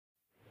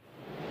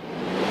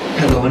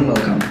Hello and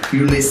welcome.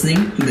 You're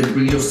listening to the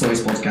Bridge of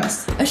Stories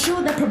podcast, a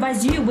show that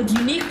provides you with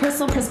unique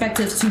personal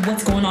perspectives to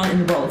what's going on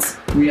in the world.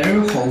 We are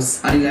your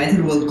hosts at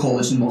United World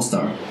College in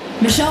Mostar,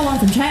 Michelle Wang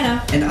from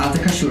China, and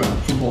Ate Kashura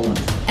from Poland.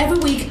 Every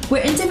week,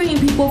 we're interviewing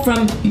people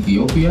from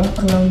Ethiopia,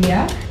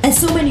 Colombia, and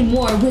so many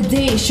more where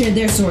they share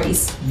their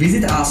stories.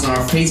 Visit us on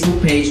our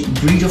Facebook page,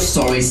 Bridge of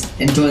Stories,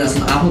 and join us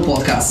on Apple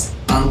Podcasts,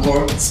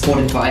 Anchor,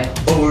 Spotify,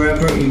 or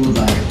wherever you would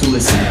like to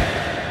listen.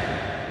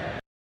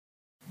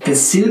 The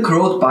Silk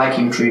Road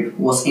biking trip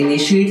was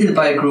initiated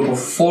by a group of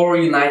 4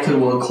 United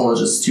World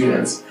Colleges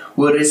students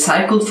who were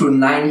recycled through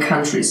 9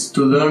 countries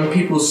to learn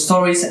people's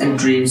stories and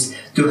dreams,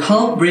 to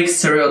help break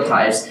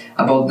stereotypes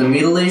about the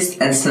Middle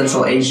East and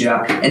Central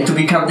Asia, and to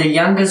become the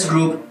youngest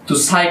group to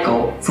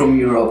cycle from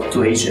Europe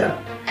to Asia.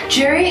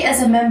 Jerry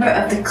is a member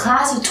of the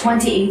class of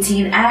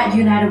 2018 at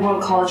United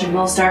World College in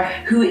Mostar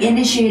who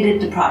initiated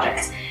the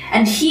project.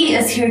 And he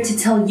is here to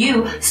tell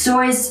you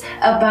stories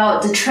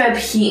about the trip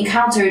he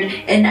encountered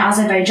in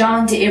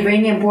Azerbaijan, the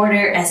Iranian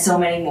border, and so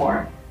many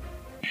more.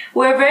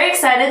 We're very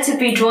excited to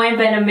be joined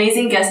by an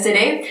amazing guest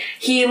today.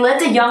 He led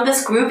the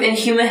youngest group in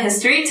human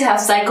history to have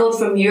cycled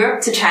from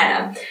Europe to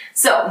China.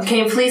 So, can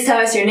you please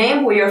tell us your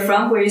name, where you're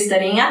from, where you're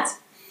studying at?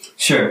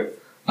 Sure.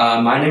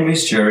 My name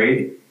is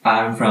Jerry.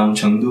 I'm from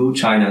Chengdu,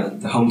 China,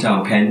 the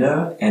hometown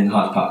Panda and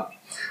Hot Pot.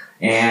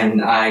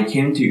 And I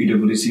came to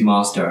UWC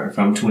Mostar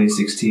from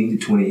 2016 to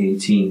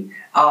 2018.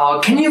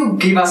 Can you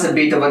give us a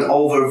bit of an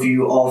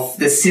overview of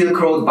the Silk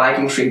Road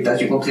biking trip that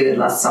you completed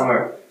last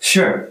summer?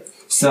 Sure.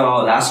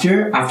 So last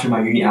year, after my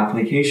uni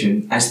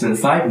application, I spent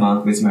 5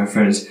 months with my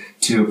friends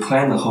to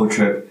plan the whole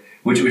trip,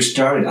 which we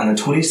started on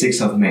the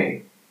 26th of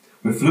May.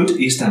 We flew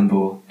to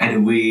Istanbul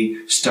and we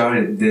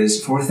started this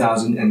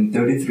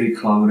 4,033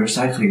 kilometer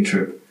cycling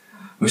trip.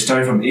 We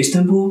started from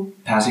Istanbul,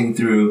 passing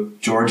through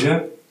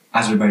Georgia,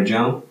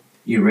 Azerbaijan,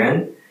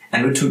 Iran,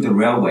 and we took the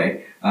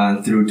railway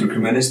through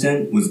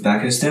Turkmenistan,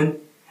 Uzbekistan,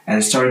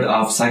 and started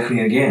off cycling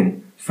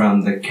again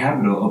from the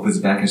capital of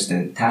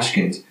Uzbekistan,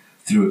 Tashkent,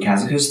 through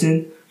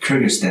Kazakhstan,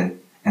 Kyrgyzstan,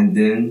 and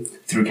then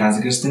through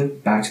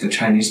Kazakhstan back to the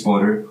Chinese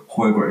border,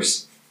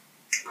 Hoygors.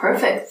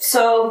 Perfect.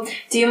 So,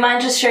 do you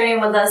mind just sharing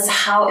with us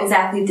how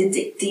exactly did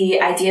the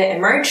idea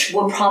emerge?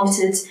 What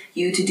prompted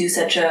you to do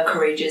such a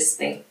courageous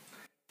thing?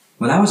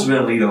 When I was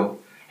really little,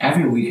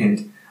 every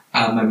weekend,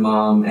 my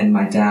mom and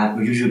my dad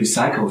would usually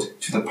cycle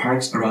to the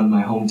parks around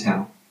my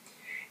hometown.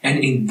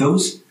 And in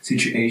those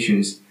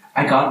situations,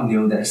 I got to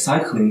know that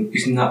cycling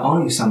is not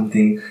only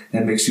something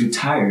that makes you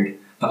tired,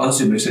 but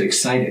also makes you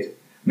excited,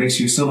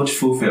 makes you so much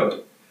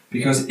fulfilled,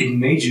 because it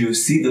made you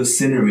see those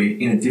scenery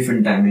in a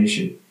different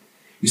dimension.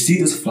 You see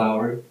those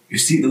flowers, you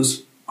see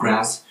those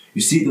grass,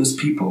 you see those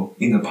people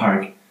in the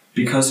park,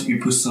 because you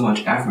put so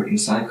much effort in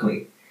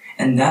cycling.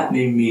 And that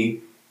made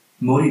me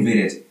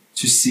motivated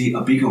to see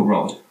a bigger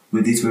world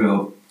with this way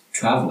of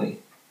traveling.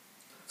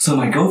 So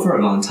my goal for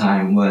a long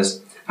time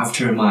was,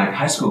 after my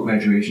high school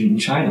graduation in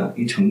China,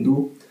 in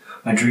Chengdu,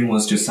 my dream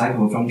was to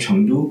cycle from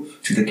Chengdu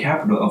to the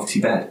capital of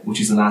Tibet,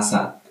 which is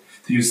Lhasa,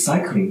 to use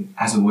cycling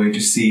as a way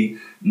to see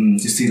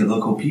the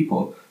local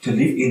people, to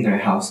live in their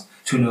house,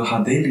 to know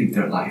how they live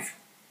their life.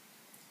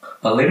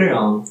 But later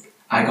on,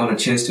 I got a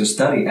chance to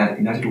study at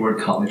United World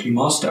College in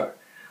Mostar,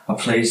 a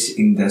place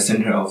in the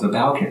center of the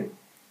Balkan.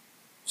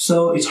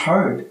 So it's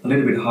a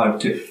little bit hard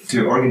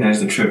to organize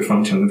the trip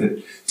from Chengdu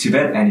to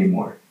Tibet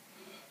anymore.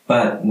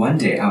 But one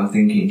day I was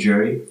thinking,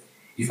 Jerry,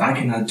 if I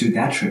cannot do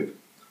that trip,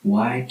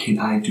 why can't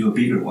I do a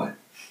bigger one?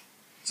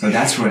 So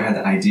that's where I had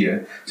the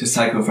idea to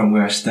cycle from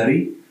where I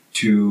study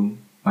to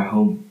my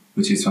home,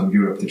 which is from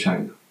Europe to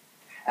China.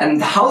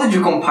 And how did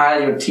you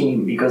compile your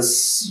team?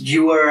 Because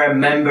you were a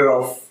member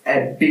of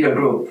a bigger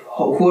group.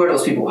 Who are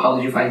those people? How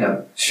did you find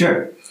them?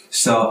 Sure.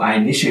 So I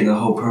initiated the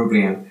whole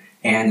program.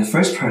 And the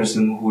first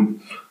person who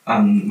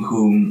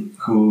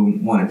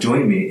want to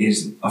join me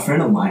is a friend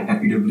of mine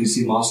at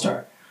UWC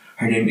Mostar.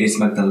 Her name is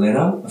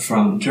Magdalena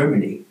from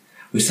Germany.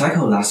 We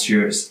cycled last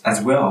year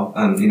as well.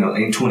 In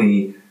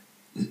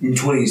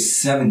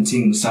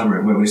 2017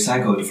 summer, where we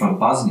cycled from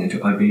Bosnia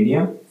to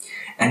Albania.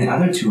 And the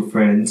other 2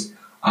 friends,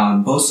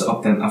 both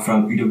of them are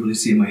from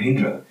UWC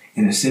Mahindra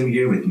in the same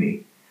year with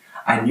me.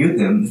 I knew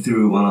them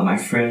through one of my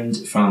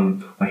friends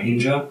from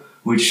Mahindra,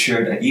 which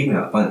shared an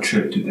email about the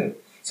trip to them.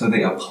 So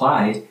they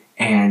applied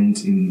and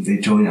they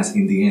joined us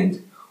in the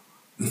end.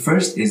 The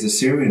first is a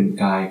Syrian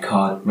guy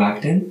called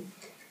Rakden,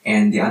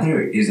 and the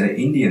other is an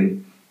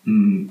Indian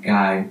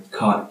guy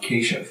called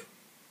Keshav.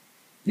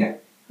 Yeah.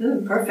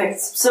 Perfect.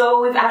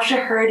 So we've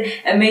actually heard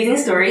amazing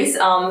stories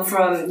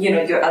from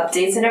your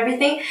updates and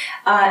everything.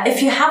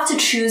 If you have to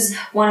choose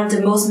one of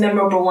the most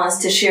memorable ones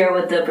to share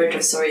with the Bridge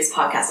of Stories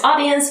podcast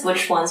audience,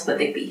 which ones would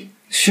they be?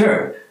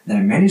 Sure. There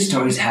are many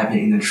stories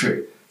happening in the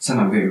trip. Some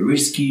are very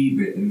risky,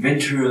 very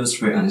adventurous,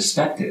 very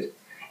unexpected.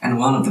 And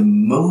one of the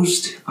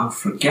most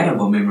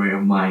unforgettable memory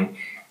of mine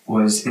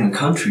was in a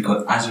country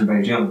called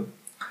Azerbaijan.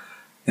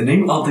 The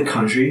name of the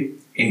country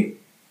in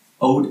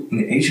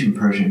ancient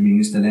Persian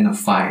means the land of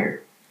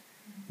fire.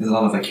 There's a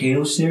lot of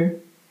volcanoes there,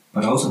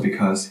 but also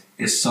because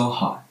it's so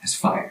hot as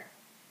fire.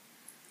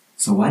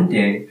 So one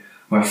day,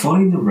 We're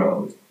following the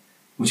road,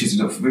 which is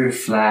very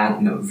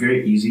flat,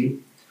 very easy.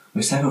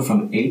 We cycled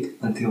from 8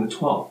 until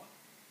 12.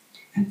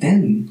 And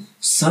then,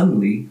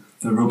 suddenly,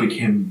 the road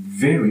became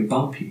very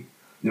bumpy.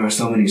 There are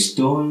so many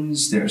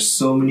stones, there are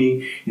so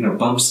many,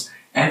 bumps.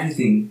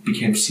 Everything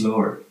became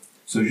slower.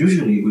 So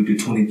usually we do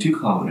 22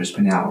 kilometers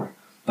per hour,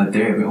 but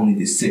there we only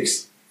did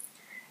 6.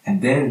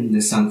 And then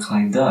the sun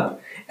climbed up,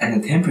 and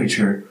the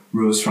temperature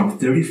rose from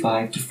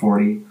 35 to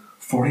 40,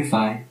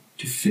 45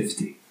 to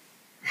 50.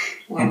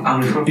 Wow. And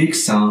under the big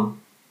sun,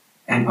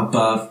 and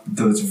above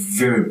those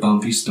very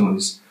bumpy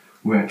stones,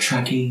 we are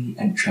trekking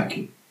and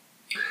trekking.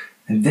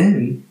 And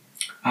then,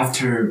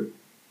 after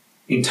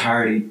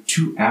entirely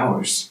 2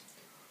 hours,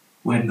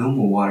 we had no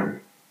more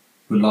water.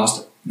 We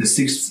lost the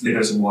 6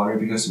 liters of water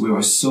because we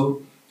were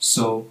so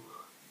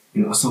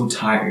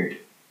tired.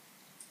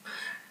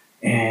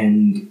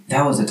 And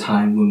that was the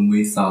time when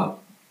we thought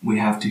we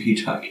have to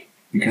hitchhike,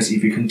 because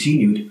if we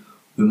continued,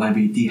 we might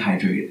be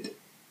dehydrated.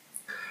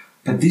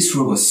 But this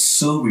road was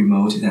so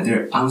remote that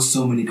there aren't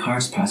so many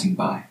cars passing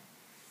by.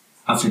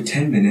 After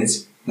 10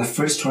 minutes, the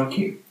first truck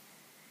came.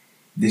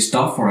 They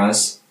stopped for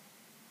us,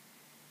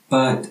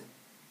 but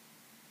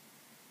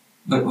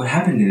what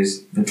happened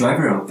is the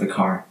driver of the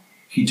car,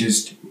 he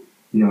just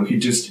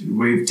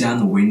waved down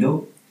the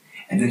window,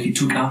 and then he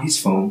took out his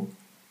phone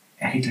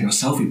and he took a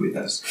selfie with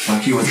us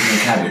while he was in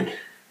the cabin.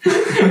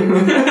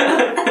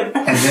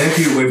 And then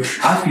he waved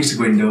up his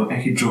window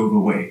and he drove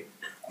away.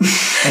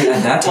 And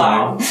at that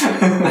time,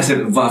 I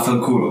said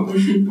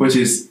 "Vaffanculo," which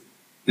is,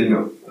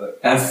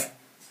 F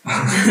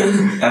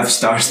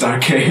F***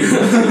 K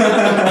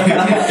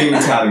in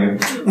Italian.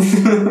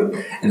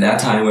 At that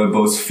time, we were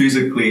both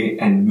physically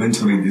and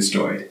mentally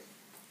destroyed.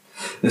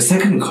 The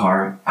second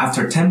car,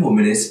 after 10 more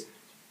minutes,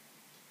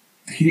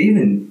 he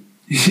even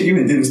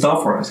didn't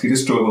stop for us. He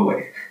just drove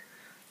away.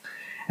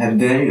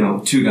 And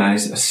then, 2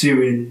 guys, a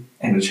Syrian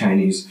and a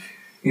Chinese,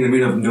 in the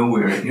middle of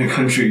nowhere in a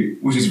country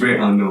which is very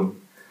unknown.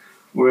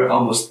 We're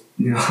almost,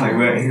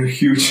 we're in a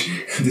huge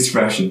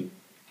depression.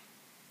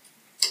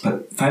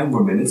 But 5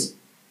 more minutes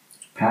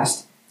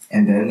passed,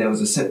 and then there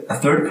was a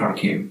third car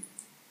came.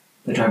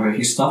 The driver,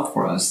 he stopped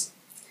for us,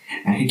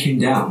 and he came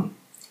down.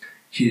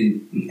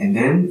 And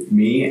then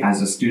me, as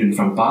a student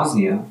from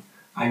Bosnia,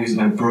 I used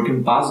my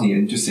broken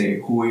Bosnian to say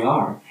who we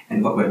are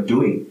and what we're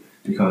doing,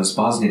 because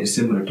Bosnian is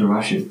similar to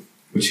Russian,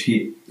 which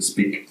he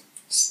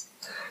speaks.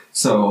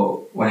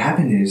 So what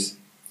happened is,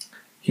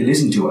 he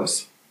listened to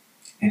us,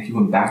 and he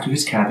went back to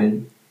his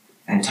cabin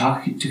and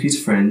talked to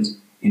his friends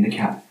in the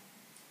cabin.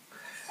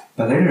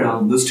 But later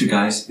on, those 2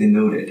 guys, they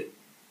noted.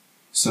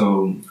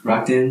 So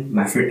Rakden,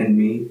 my friend, and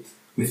me,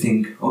 we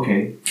think,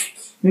 okay,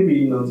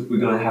 maybe we're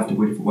gonna have to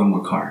wait for 1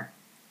 more car.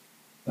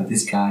 But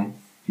this guy,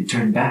 he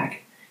turned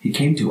back. He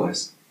came to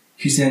us.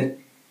 He said,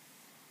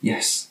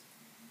 yes.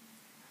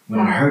 When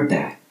I heard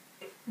that,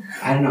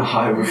 I don't know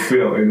how I would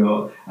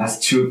feel, as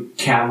 2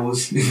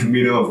 camels in the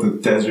middle of the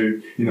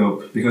desert,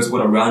 because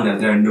what around that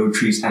there are no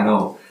trees at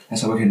all.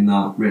 That's why we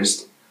cannot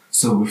rest.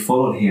 So we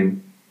followed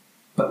him.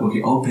 But when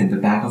he opened the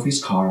back of his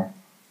car,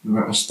 we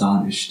were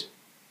astonished.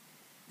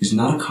 It's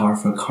not a car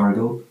for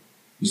cargo.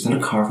 It's not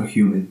a car for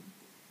human.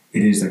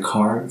 It is a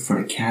car for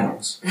the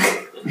cattle.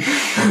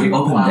 When we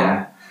opened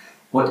that,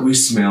 what we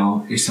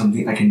smell is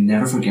something I can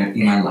never forget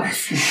in my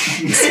life.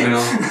 The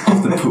smell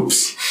of the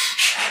poops.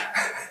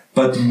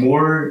 But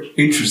more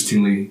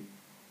interestingly,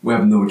 we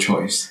have no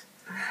choice.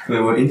 We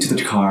went into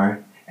the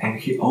car, and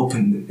he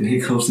opened and he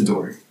closed the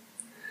door.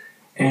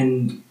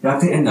 And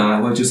Rakden and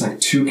I were just like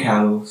 2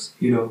 cattle,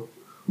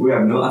 We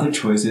have no other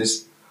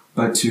choices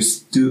but to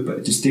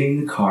stay in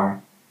the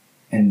car,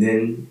 and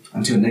then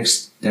until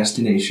next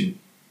destination.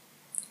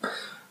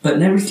 But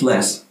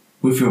nevertheless,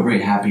 we feel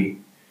very happy,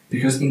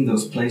 because in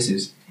those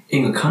places,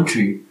 in a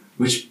country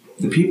which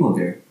the people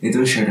there, they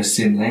don't share the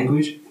same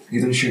language, they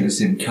don't share the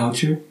same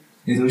culture,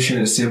 they don't share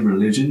the same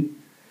religion,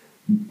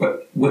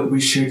 but what we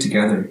share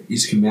together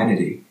is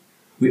humanity.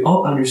 We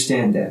all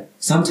understand that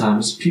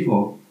sometimes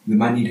people, they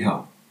might need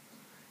help.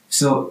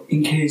 So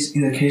in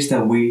the case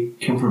that we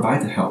can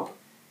provide the help,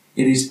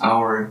 it is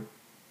our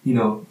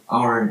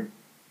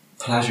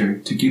pleasure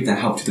to give that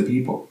help to the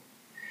people.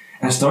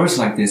 And stories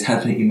like this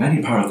happen in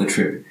many parts of the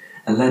trip,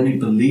 and let me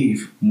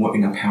believe more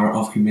in the power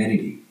of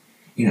humanity,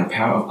 in the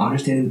power of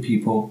understanding the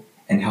people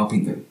and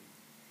helping them.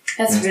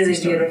 That's really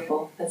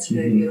beautiful. That's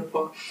really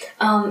beautiful.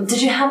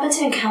 Did you happen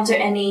to encounter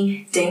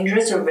any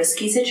dangerous or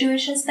risky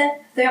situations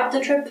throughout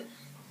the trip?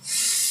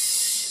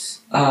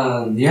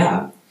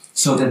 Yeah.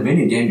 So there are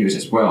many dangers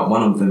as well.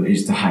 One of them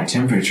is the high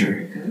temperature.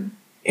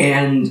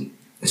 And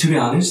to be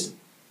honest,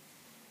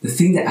 the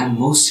thing that I'm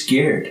most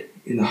scared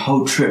in the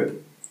whole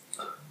trip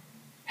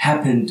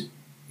happened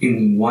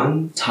in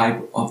one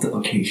type of the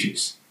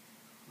occasions,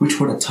 which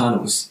were the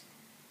tunnels.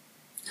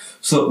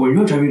 So when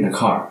you're driving a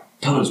car,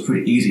 tunnel is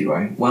pretty easy,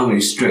 right? One way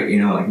straight,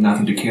 like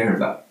nothing to care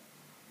about.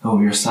 But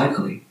when you're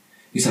cycling,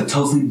 it's a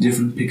totally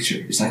different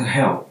picture. It's like a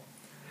hell.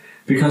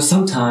 Because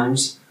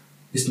sometimes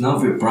it's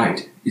not very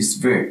bright, it's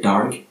very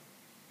dark,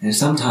 and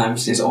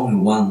sometimes there's only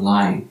one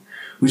line,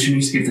 which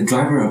means if the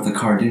driver of the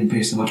car didn't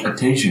pay so much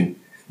attention,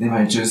 they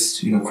might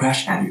just,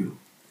 crash at you.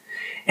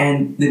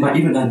 And they might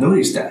even not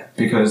notice that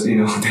because,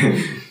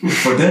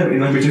 for them, it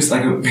might be just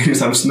like maybe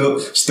some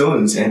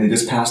stones and they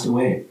just passed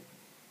away.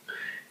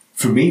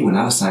 For me, when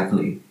I was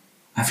cycling,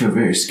 I feel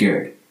very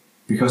scared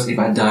because if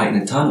I die in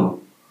a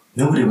tunnel,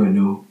 nobody will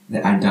know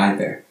that I died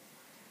there.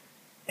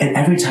 And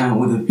every time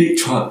when the big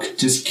truck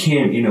just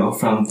came,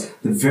 from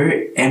the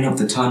very end of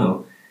the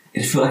tunnel,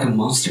 it felt like a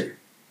monster.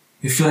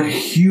 It felt like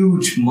a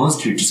huge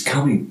monster just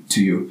coming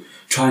to you,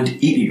 trying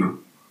to eat you.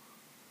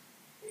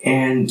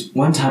 And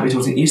one time it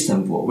was in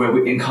Istanbul where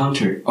we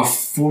encountered a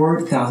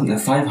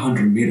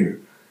 4,500 meter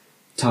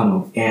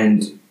tunnel,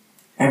 and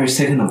every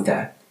second of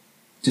that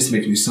just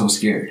makes me so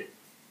scared.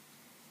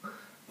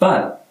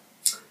 But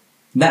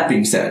that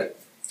being said,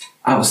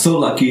 I was so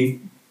lucky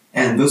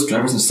and those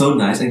drivers are so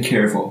nice and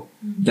careful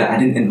that I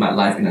didn't end my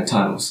life in the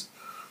tunnels.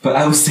 But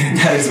I would say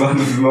that is one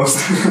of the most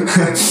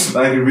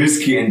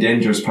risky and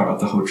dangerous part of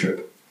the whole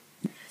trip.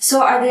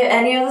 So are there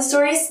any other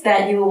stories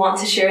that you want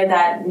to share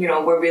that,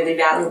 were really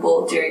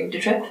valuable during the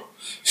trip?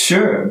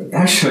 Sure.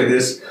 Actually,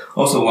 there's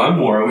also one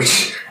more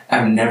which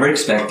I've never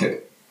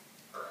expected.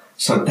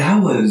 So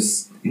that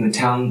was in a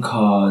town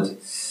called,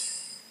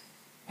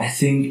 I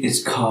think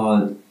it's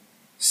called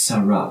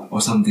Sarab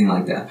or something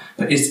like that.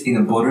 But it's in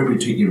the border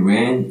between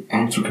Iran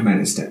and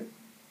Turkmenistan.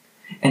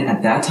 And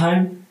at that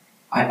time,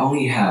 I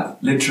only have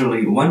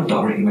literally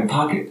 $1 in my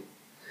pocket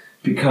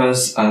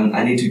because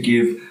I need to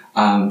give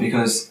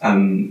because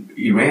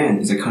Iran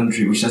is a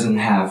country which doesn't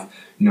have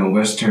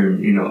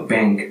Western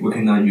bank. We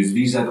cannot use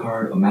Visa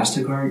card or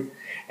MasterCard,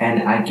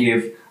 and I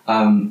give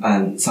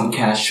some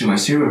cash to my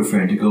Syrian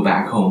friend to go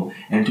back home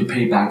and to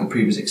pay back the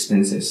previous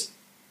expenses.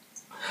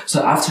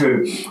 So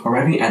after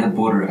arriving at the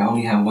border, I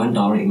only have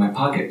 $1 in my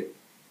pocket.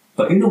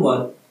 But you know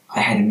what? I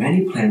had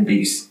many plan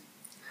Bs.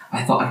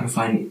 I thought I could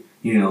find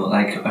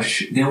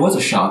there was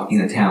a shop in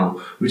the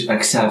town which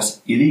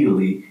accepts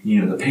illegally,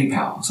 the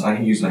PayPal. So I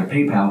can use my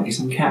PayPal to get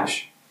some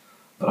cash.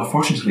 But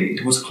unfortunately,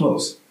 it was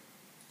closed.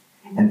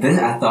 And then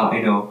I thought,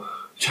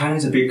 China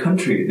is a big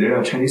country. There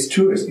are Chinese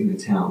tourists in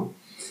the town.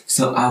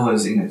 So I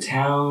was in the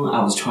town.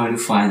 I was trying to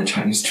find the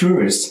Chinese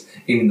tourists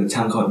in the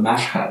town called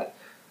Mashhad.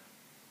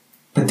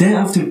 But then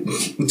after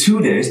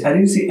 2 days, I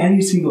didn't see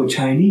any single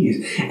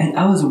Chinese. And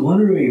I was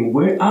wondering,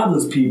 where are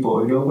those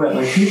people? Where are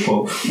my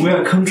people?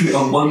 We're a country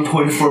of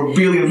 1.4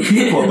 billion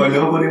people, but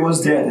nobody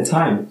was there at the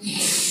time.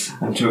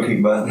 I'm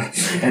joking, but...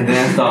 And then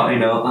I thought,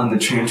 on the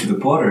train to the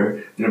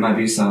border, there might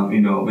be some,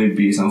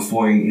 maybe some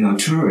foreign,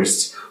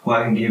 tourists who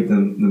I can give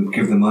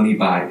them money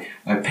by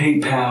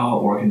PayPal,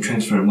 or I can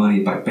transfer money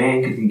by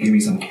bank and can give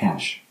me some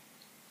cash.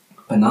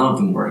 But none of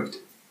them worked.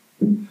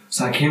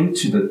 So I came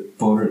to the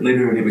border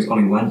literally with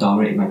only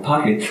 $1 in my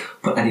pocket,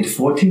 but I need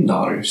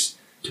 $14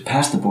 to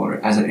pass the border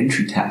as an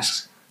entry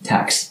tax.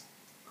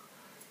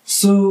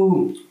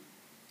 So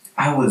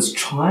I was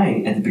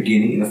trying at the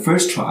beginning, in the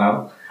first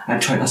trial, I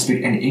tried not to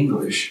speak any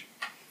English.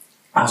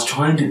 I was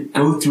trying to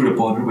go through the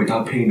border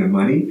without paying the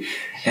money,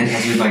 and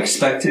as I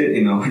expected,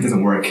 it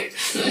doesn't work.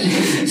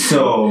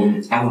 So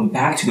I went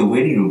back to the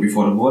waiting room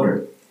before the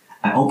border.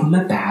 I opened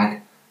my bag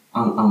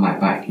on my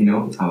bike,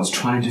 I was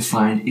trying to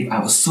find if I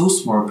was so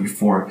smart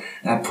before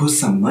that I put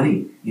some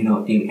money,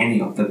 in any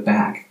of the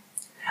bag.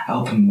 I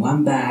opened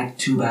one bag,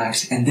 two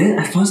bags, and then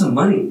I found some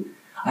money.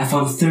 I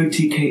found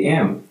 30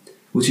 km,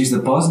 which is the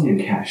Bosnian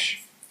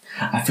cash.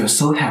 I feel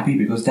so happy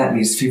because that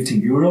means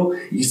 15 euro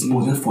is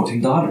more than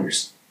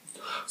 $14.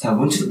 So I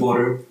went to the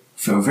border,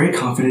 felt very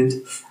confident.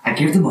 I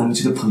gave the money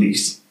to the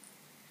police.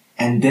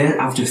 And then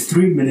after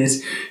 3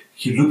 minutes,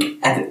 he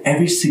looked at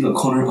every single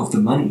corner of the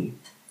money.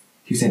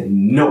 He said,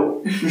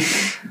 no.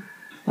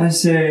 I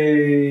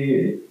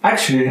say,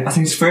 actually, I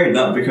think it's fair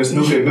enough because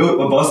nobody knows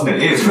what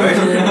Bosnian is, right?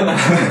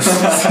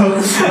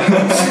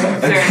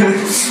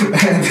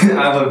 and then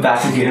I went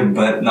back again,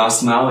 but not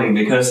smiling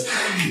because,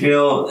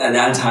 at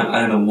that time, I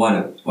don't know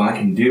what I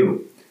can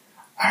do.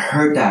 I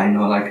heard that,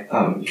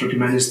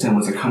 Turkmenistan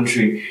was a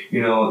country,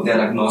 they're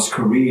like North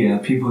Korea,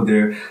 people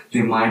there,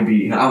 they might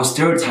be, I was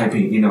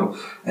stereotyping,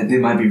 and they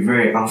might be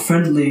very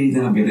unfriendly, they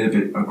might be a little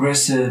bit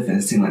aggressive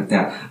and things like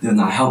that. They'll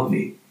not help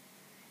me.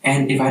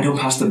 And if I don't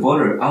pass the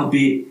border, I'll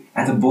be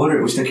at the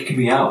border which they kick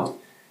me out.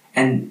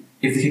 And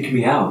if they kick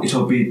me out, it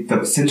will be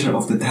the center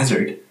of the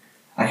desert.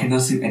 I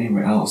cannot sleep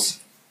anywhere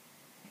else.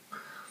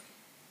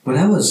 When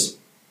I was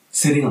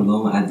sitting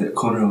alone at the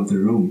corner of the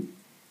room,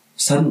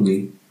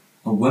 suddenly,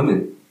 a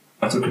woman,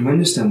 a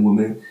Turkmenistan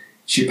woman,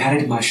 she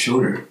patted my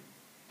shoulder.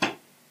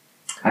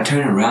 I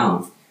turned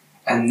around,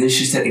 and then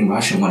she said in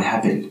Russian what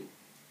happened.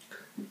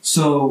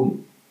 So,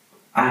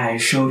 I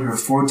showed her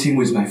 14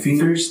 with my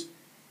fingers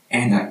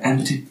and an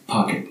empty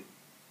pocket.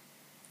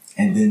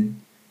 And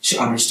then she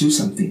understood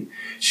something.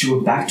 She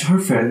went back to her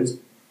friends,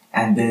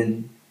 and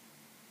then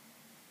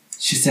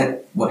she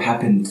said what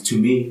happened to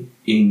me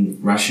in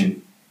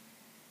Russian.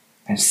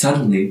 And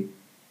suddenly,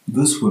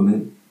 those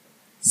women,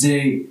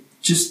 they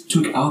just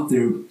took out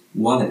their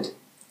wallet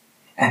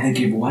and they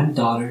gave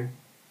 $1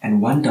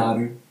 and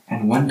 $1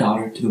 and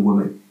 $1 to the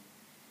woman.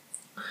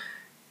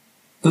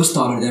 Those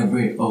dollars, they're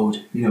very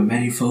old,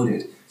 many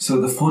folded. So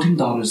the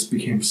 $14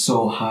 became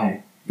so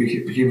high,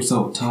 became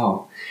so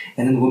tall.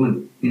 And then the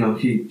woman,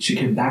 she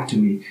came back to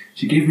me.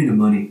 She gave me the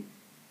money.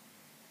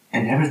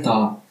 I never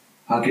thought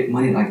I'll get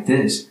money like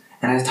this.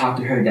 And I talked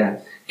to her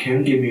that, can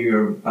you give me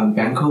your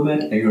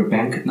your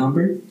bank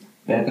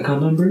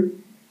account number?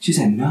 She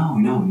said,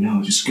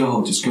 no, just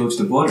go to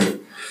the border.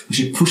 So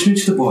she pushed me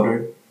to the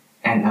border,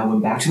 and I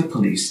went back to the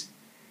police.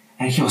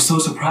 And he was so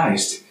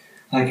surprised.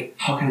 Like,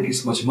 how can I get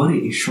so much money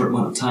in a short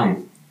amount of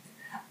time?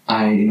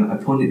 I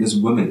pointed this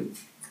woman,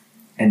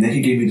 and then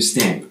he gave me the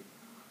stamp,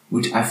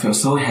 which I felt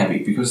so happy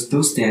because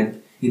those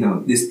stamp,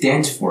 they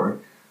stand for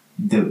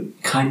the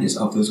kindness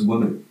of those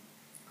women.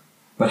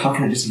 But how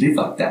can I just live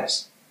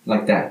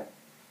like that?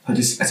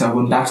 As I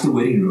went back to the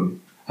waiting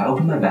room, I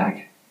opened my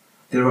bag.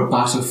 There were a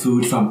box of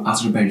food from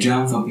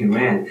Azerbaijan, from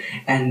Iran,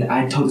 and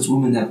I told this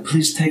woman that,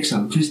 please take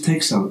some,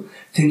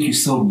 thank you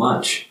so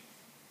much.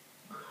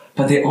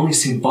 But they only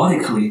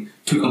symbolically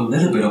took a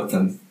little bit of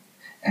them,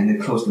 and they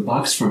closed the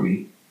box for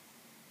me.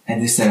 And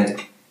they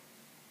said,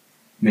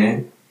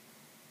 man,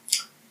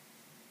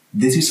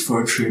 this is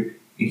for a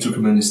trip in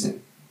Turkmenistan.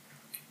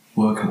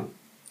 Welcome.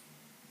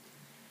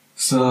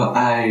 So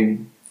I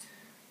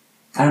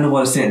don't know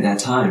what to say at that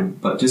time,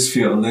 but just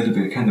feel a little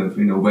bit kind of,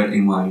 wet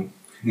in my,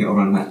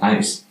 around my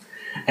eyes.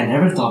 I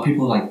never thought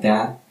people like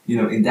that,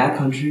 in that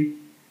country,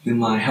 they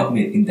might help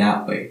me in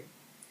that way.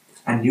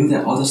 I knew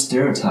that all the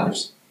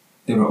stereotypes,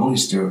 they were only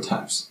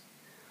stereotypes.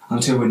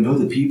 Until we know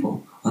the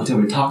people, until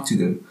we talk to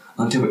them,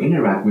 until we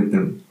interact with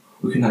them,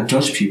 we cannot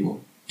judge people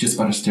just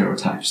by the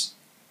stereotypes.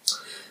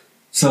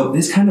 So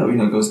this kind of,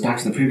 goes back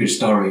to the previous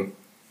story.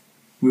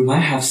 We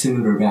might have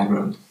similar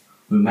background.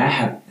 We might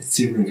have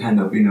similar kind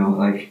of,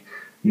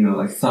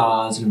 like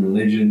thoughts and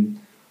religion,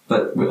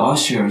 but we all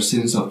share a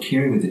sense of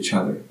caring with each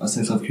other, a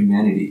sense of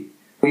humanity.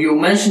 You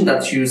mentioned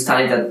that you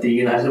studied at the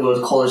United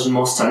World College in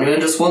Mostar, and we were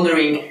just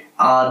wondering,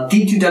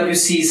 did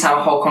UWC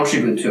somehow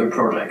contribute to your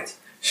project?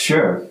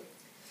 Sure.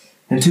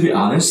 And to be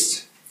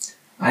honest,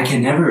 I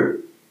can never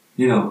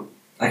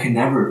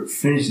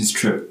finish this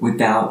trip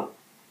without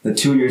the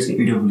 2 years in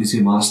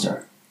UWC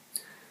Mostar.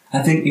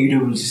 I think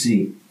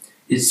UWC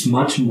is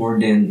much more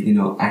than,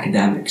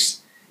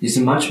 academics. It's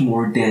much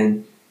more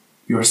than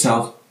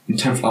yourself in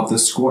terms of the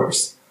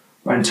scores,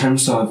 but in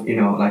terms of,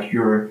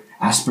 your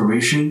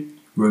aspiration,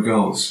 your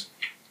goals.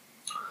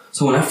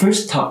 So when I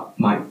first taught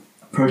my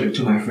project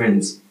to my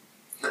friends,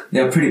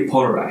 they are pretty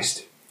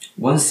polarized.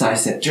 One side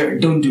said,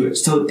 Jared, don't do it,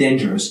 so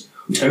dangerous,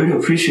 which I really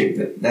appreciate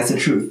that. That's the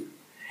truth.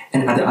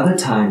 And at the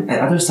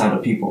other side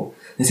of people,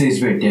 they say it's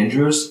very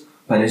dangerous,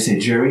 but they say,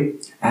 Jerry,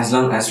 as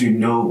long as you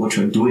know what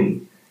you're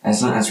doing,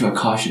 as long as you are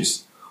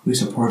cautious, we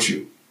support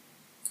you.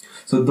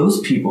 So those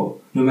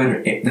people, no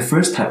matter the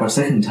first type or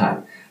second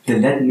type, they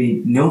let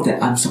me know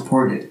that I'm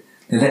supported.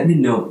 They let me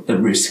know the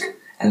risk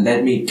and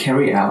let me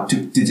carry out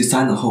to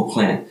design the whole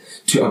plan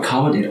to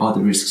accommodate all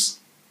the risks.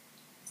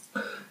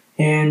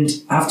 And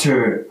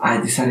after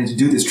I decided to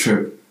do this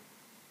trip,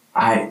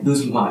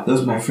 those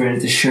my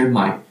friends, they shared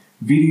my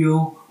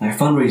video, my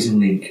fundraising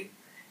link.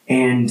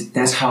 And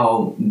that's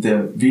how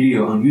the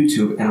video on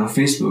YouTube and on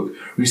Facebook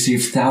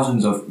received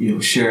thousands of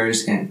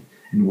shares and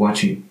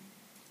watching.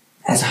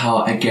 That's how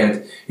I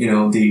get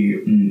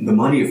the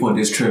money for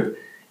this trip.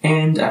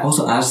 And I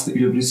also asked the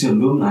UWC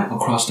alumni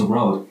across the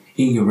world,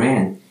 in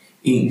Iran,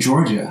 in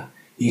Georgia,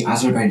 in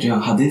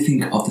Azerbaijan, how they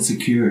think of the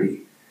security.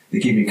 They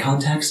gave me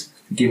context,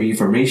 they gave me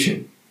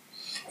information.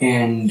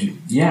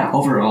 And yeah,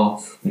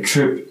 overall, the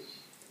trip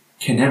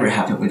can never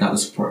happen without the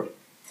support.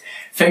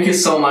 Thank you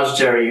so much,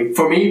 Jerry.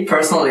 For me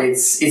personally,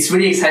 it's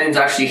really exciting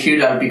to actually hear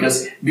that,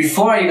 because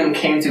before I even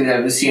came to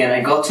UWC and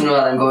I got to know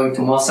that I'm going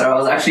to Mostar, I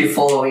was actually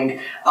following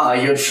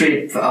your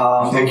trip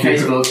on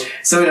Facebook.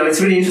 So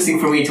it's really interesting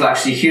for me to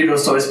actually hear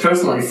those stories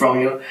personally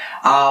from you.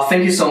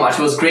 Thank you so much.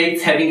 It was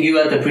great having you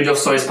at the Bridge of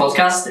Stories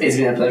podcast. It's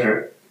been a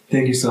pleasure.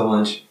 Thank you so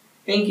much.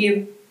 Thank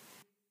you.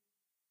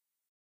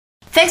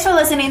 Thanks for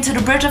listening to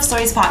the Bridge of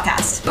Stories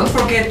podcast. Don't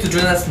forget to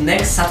join us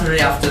next Saturday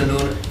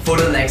afternoon for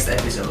the next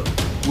episode.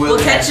 We'll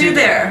catch you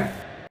there.